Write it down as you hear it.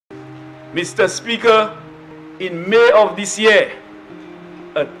Mr. Speaker, in May of this year,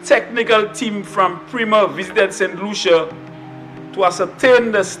 a technical team from Prima visited Saint Lucia to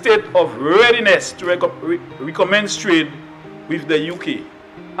ascertain the state of readiness to recommence trade with the UK.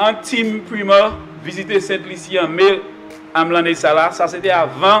 Un team Prima visité Saint Lucia en mai l'année ça c'était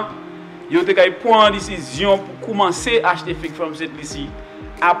avant yo te kay prendre décision pour commencer à acheter fig from Saint Lucia.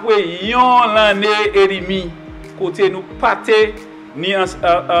 Après yon l'année et demi côté nous pâté ni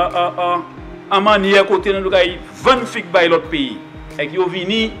en manière côté nous kay vendre fig by l'autre pays. Et yo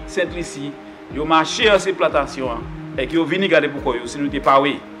vini Saint Lucia, yo marché en ces plantations et yo vini garder pourquoi yo si nous t'ai pas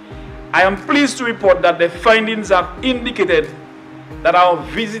oui. I am pleased to report that the findings have indicated that our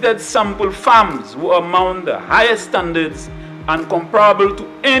visited sample farms were among the highest standards and comparable to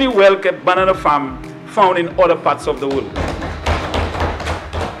any well-kept banana farm found in other parts of the world.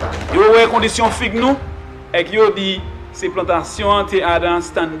 Yo wè condition fig nou et yo di ces plantations te à un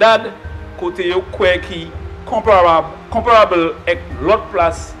standard côté yo kwe ki comparable avec l'autre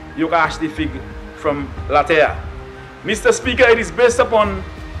place you can acheter fig from la terre. Mr. Speaker, it is based upon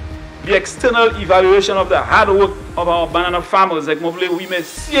the external evaluation of the hard work of our banana farmers. Like, moi, oui,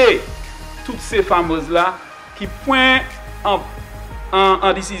 messieurs, toutes ces farmers là qui pointent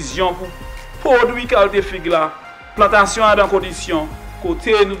en décision pour produire qualité fig là, plantation dans condition,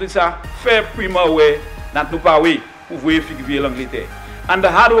 côté nous de ça, faire prima way, nous pas oui, pour voir fig via l'Angleterre. And the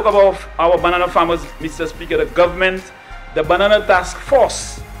hard work of our banana farmers, Mr. Speaker, the government, the Banana Task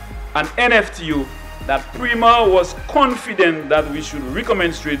Force, and NFTO, that Prima was confident that we should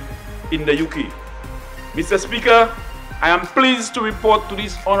recommence trade in the UK. Mr. Speaker, I am pleased to report to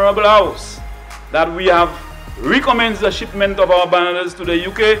this Honourable House that we have recommenced the shipment of our bananas to the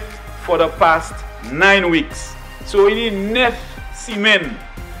UK for the past 9 weeks. So in 9 semaines,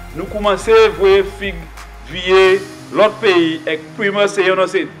 nous commençons à voir fig via l'autre pays et Prima c'est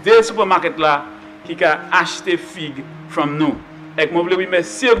des supermarkets là qui ont acheté fig from nous. Et moi je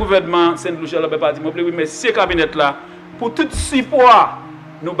remercie le gouvernement Saint Lucia le parti, moi je remercie le cabinet là pour tout support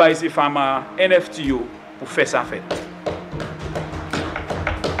nous bailler ces femmes NFTO pour faire ça fait.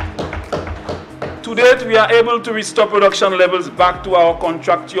 To date, we are able to restore production levels back to our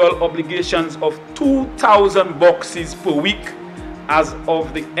contractual obligations of 2,000 boxes per week as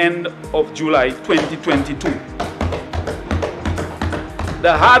of the end of July 2022.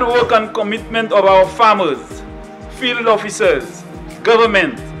 The hard work and commitment of our farmers, field officers,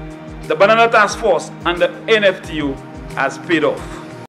 government, the Banana Task Force and the NFTO has paid off.